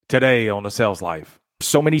Today on The Sales Life.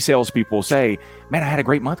 So many salespeople say, man, I had a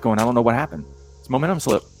great month going. I don't know what happened. It's momentum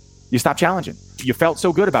slip. You stopped challenging. You felt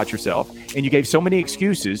so good about yourself and you gave so many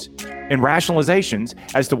excuses and rationalizations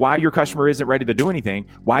as to why your customer isn't ready to do anything,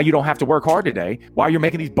 why you don't have to work hard today, why you're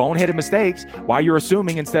making these boneheaded mistakes, why you're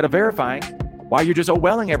assuming instead of verifying, why you're just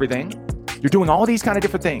welling everything. You're doing all these kind of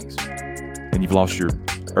different things and you've lost your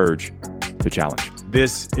urge to challenge.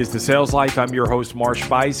 This is The Sales Life. I'm your host, Marsh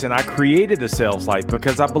Buice, and I created The Sales Life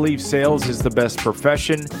because I believe sales is the best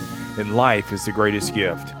profession and life is the greatest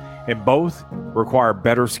gift. And both require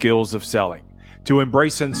better skills of selling, to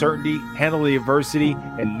embrace uncertainty, handle the adversity,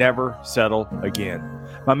 and never settle again.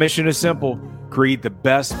 My mission is simple: create the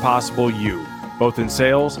best possible you, both in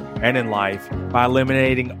sales and in life, by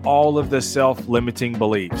eliminating all of the self-limiting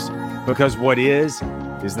beliefs. Because what is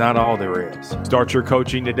not all there is. Start your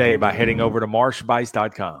coaching today by heading over to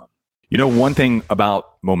marshbuice.com. You know, one thing about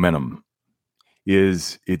momentum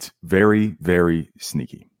is it's very, very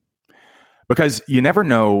sneaky. Because you never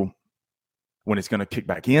know when it's going to kick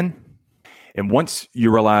back in. And once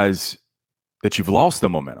you realize that you've lost the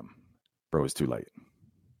momentum, bro, it's too late.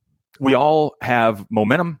 We all have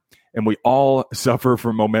momentum and we all suffer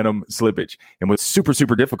from momentum slippage. And what's super,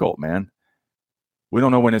 super difficult, man, we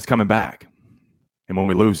don't know when it's coming back. And when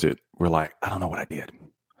we lose it, we're like, I don't know what I did.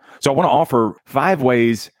 So I want to offer 5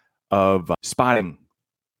 ways of spotting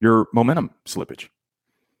your momentum slippage.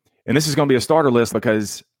 And this is going to be a starter list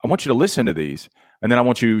because I want you to listen to these and then I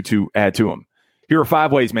want you to add to them. Here are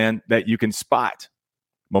 5 ways, man, that you can spot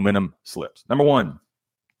momentum slips. Number 1,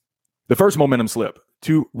 the first momentum slip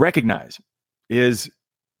to recognize is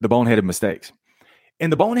the boneheaded mistakes. And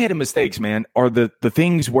the boneheaded mistakes, man, are the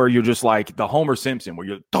things where you're just like the Homer Simpson, where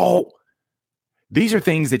you're, oh, these are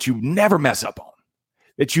things that you never mess up on,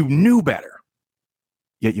 that you knew better,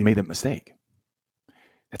 yet you made that mistake.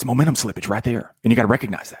 That's momentum slippage right there. And you got to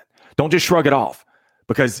recognize that. Don't just shrug it off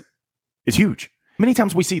because it's huge. Many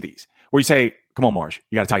times we see these where you say, come on, Marsh,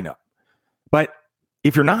 you got to tighten up. But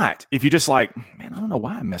if you're not, if you're just like, man, I don't know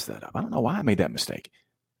why I messed that up. I don't know why I made that mistake.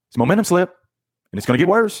 It's momentum slip and it's going to get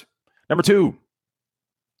worse. Number 2,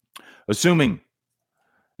 assuming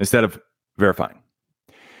instead of verifying.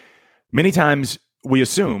 Many times we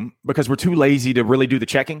assume because we're too lazy to really do the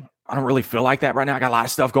checking. I don't really feel like that right now. I got a lot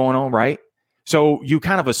of stuff going on, right? So you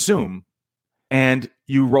kind of assume and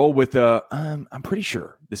you roll with I'm pretty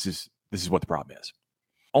sure this is what the problem is.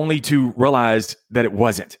 Only to realize that it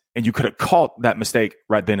wasn't. And you could have caught that mistake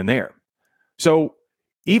right then and there. So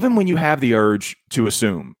even when you have the urge to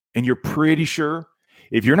assume and you're pretty sure,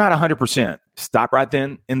 if you're not 100%, stop right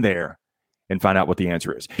then and there and find out what the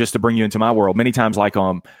answer is. Just to bring you into my world, many times like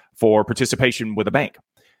for participation with a bank,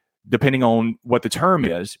 depending on what the term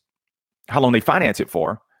is, how long they finance it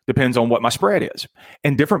for, depends on what my spread is.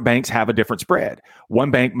 And different banks have a different spread.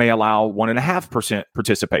 One bank may allow 1.5%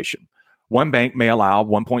 participation. One bank may allow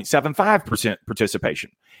 1.75%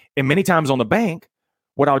 participation. And many times on the bank,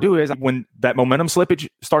 what I'll do is when that momentum slippage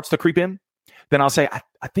starts to creep in, then I'll say,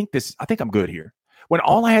 I think I'm good here. When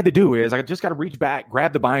all I had to do is I just got to reach back,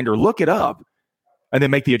 grab the binder, look it up, and then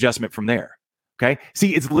make the adjustment from there. Okay.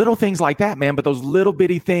 See, it's little things like that, man. But those little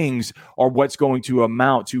bitty things are what's going to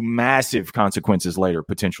amount to massive consequences later,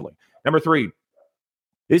 potentially. Number 3,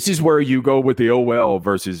 this is where you go with the oh well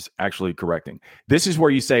versus actually correcting. This is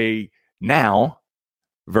where you say now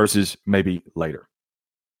versus maybe later.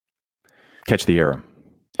 Catch the error.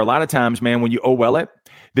 A lot of times, man, when you oh well it,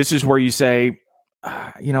 this is where you say,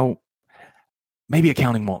 maybe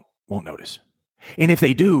accounting won't notice. And if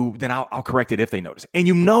they do, then I'll correct it if they notice. And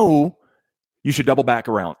you should double back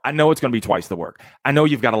around. I know it's going to be twice the work. I know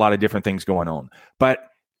you've got a lot of different things going on, but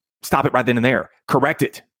stop it right then and there. Correct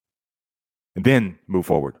it. And then move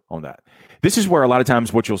forward on that. This is where a lot of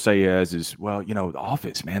times what you'll say is well, the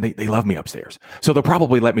office, man, they love me upstairs. So they'll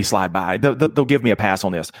probably let me slide by. They'll give me a pass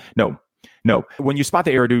on this. No. When you spot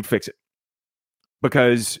the error, dude, fix it.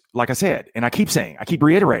 Because like I said, and I keep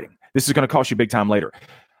reiterating, this is going to cost you big time later.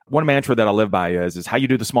 One mantra that I live by is how you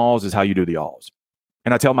do the smalls is how you do the alls.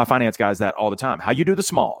 And I tell my finance guys that all the time. How you do the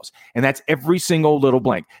smalls. And that's every single little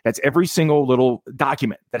blank. That's every single little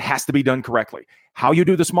document that has to be done correctly. How you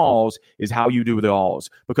do the smalls is how you do the alls.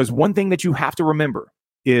 Because one thing that you have to remember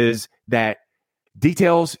is that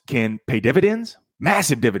details can pay dividends,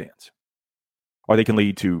 massive dividends, or they can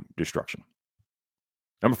lead to destruction.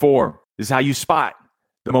 Number 4, this is how you spot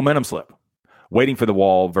the momentum slip. Waiting for the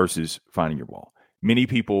wall versus finding your wall. Many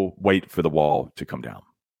people wait for the wall to come down.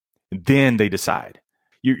 And then they decide.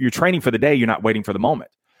 You're training for the day. You're not waiting for the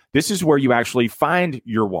moment. This is where you actually find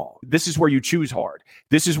your wall. This is where you choose hard.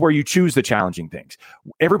 This is where you choose the challenging things.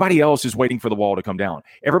 Everybody else is waiting for the wall to come down.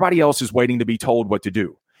 Everybody else is waiting to be told what to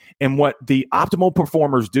do. And what the optimal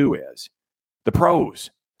performers do is the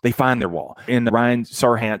pros, they find their wall. In Ryan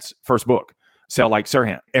Serhant's first book, Sell Like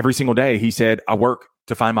Serhant, every single day he said, I work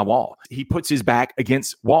to find my wall. He puts his back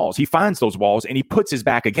against walls. He finds those walls and he puts his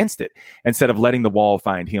back against it instead of letting the wall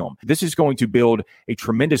find him. This is going to build a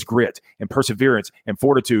tremendous grit and perseverance and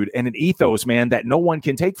fortitude and an ethos, man, that no one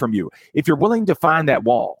can take from you. If you're willing to find that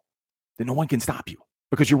wall, then no one can stop you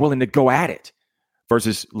because you're willing to go at it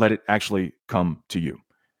versus let it actually come to you.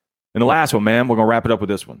 And the last one, man, we're going to wrap it up with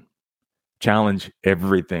this one. Challenge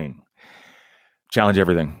everything. Challenge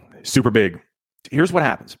everything. Super big. Here's what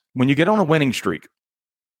happens. When you get on a winning streak,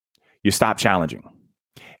 you stop challenging.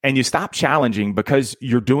 And you stop challenging because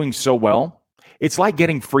you're doing so well. It's like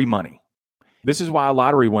getting free money. This is why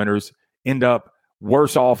lottery winners end up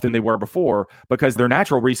worse off than they were before because their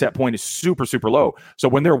natural reset point is super, super low. So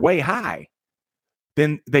when they're way high,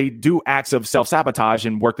 then they do acts of self-sabotage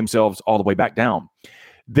and work themselves all the way back down.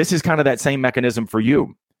 This is kind of that same mechanism for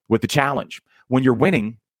you with the challenge. When you're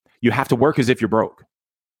winning, you have to work as if you're broke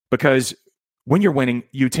because when you're winning,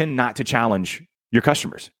 you tend not to challenge your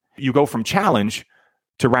customers. You go from challenge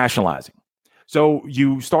to rationalizing. So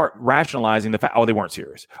you start rationalizing the fact, oh, they weren't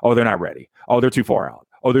serious. Oh, they're not ready. Oh, they're too far out.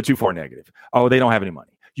 Oh, they're too far negative. Oh, they don't have any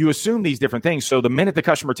money. You assume these different things. So the minute the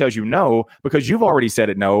customer tells you no, because you've already said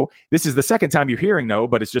it no, this is the second time you're hearing no,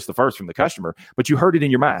 but it's just the first from the customer. But you heard it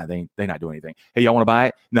in your mind. They're not doing anything. Hey, y'all want to buy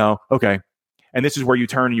it? No. Okay. And this is where you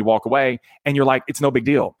turn and you walk away and you're like, it's no big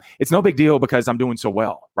deal. It's no big deal because I'm doing so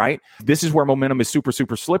well, right? This is where momentum is super,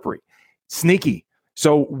 super slippery, sneaky.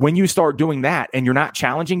 So when you start doing that and you're not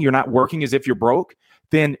challenging, you're not working as if you're broke,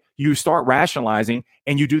 then you start rationalizing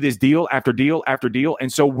and you do this deal after deal after deal.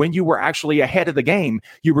 And so when you were actually ahead of the game,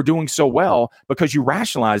 you were doing so well because you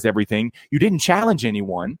rationalized everything. You didn't challenge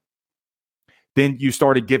anyone. Then you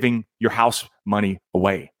started giving your house money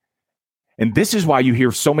away. And this is why you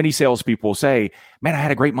hear so many salespeople say, man, I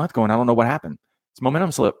had a great month going. I don't know what happened. It's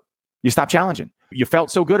momentum slip. You stopped challenging. You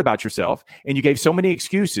felt so good about yourself and you gave so many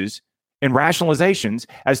excuses and rationalizations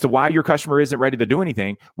as to why your customer isn't ready to do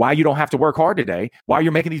anything, why you don't have to work hard today, why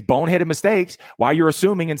you're making these boneheaded mistakes, why you're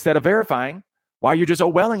assuming instead of verifying, why you're just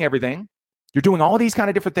welling everything. You're doing all these kind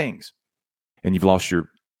of different things, and you've lost your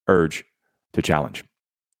urge to challenge.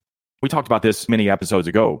 We talked about this many episodes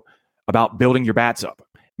ago about building your bats up.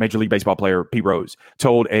 Major League Baseball player Pete Rose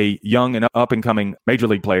told a young and up-and-coming Major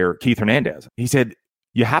League player, Keith Hernandez, he said,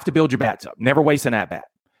 you have to build your bats up. Never waste an at-bat,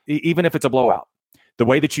 even if it's a blowout. The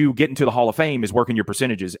way that you get into the Hall of Fame is working your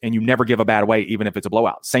percentages, and you never give a bat away, even if it's a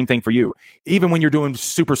blowout. Same thing for you. Even when you're doing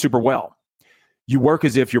super, super well, you work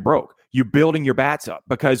as if you're broke. You're building your bats up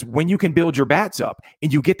because when you can build your bats up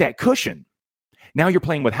and you get that cushion, now you're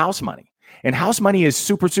playing with house money. And house money is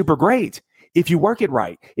super, super great if you work it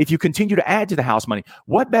right, if you continue to add to the house money.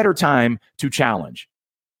 What better time to challenge,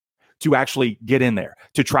 to actually get in there,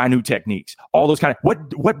 to try new techniques, all those kind of,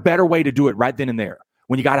 what better way to do it right then and there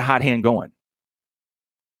when you got a hot hand going?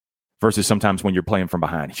 Versus sometimes when you're playing from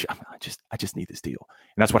behind, I just need this deal.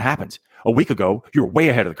 And that's what happens. A week ago, you were way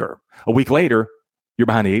ahead of the curve. A week later, you're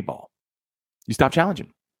behind the 8-ball. You stop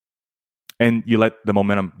challenging. And you let the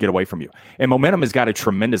momentum get away from you. And momentum has got a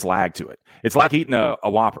tremendous lag to it. It's like eating a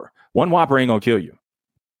Whopper. One Whopper ain't going to kill you.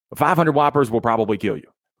 500 Whoppers will probably kill you.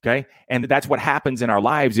 Okay? And that's what happens in our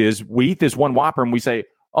lives is we eat this one Whopper and we say,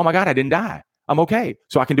 oh my God, I didn't die. I'm okay.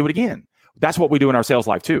 So I can do it again. That's what we do in our sales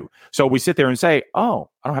life too. So we sit there and say, oh,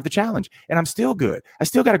 I don't have the challenge and I'm still good. I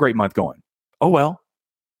still got a great month going. Oh, well.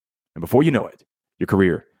 And before you know it, your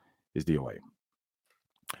career is DOA.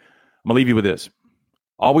 I'm going to leave you with this.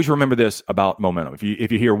 Always remember this about momentum. If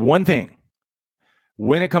you hear one thing,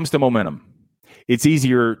 when it comes to momentum, it's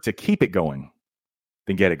easier to keep it going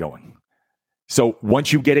than get it going. So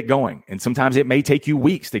once you get it going, and sometimes it may take you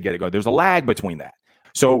weeks to get it going, there's a lag between that.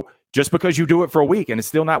 So just because you do it for a week and it's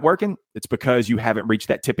still not working, it's because you haven't reached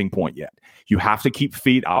that tipping point yet. You have to keep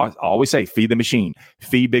I always say, feed the machine,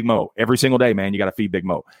 feed Big Mo. Every single day, man, you got to feed Big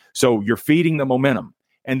Mo. So you're feeding the momentum.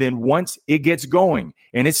 And then once it gets going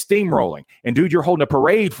and it's steamrolling, and dude, you're holding a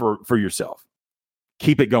parade for yourself,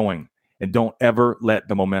 keep it going and don't ever let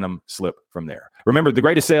the momentum slip from there. Remember, the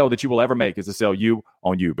greatest sale that you will ever make is to sell you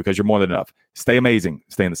on you because you're more than enough. Stay amazing.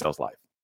 Stay in the sales life.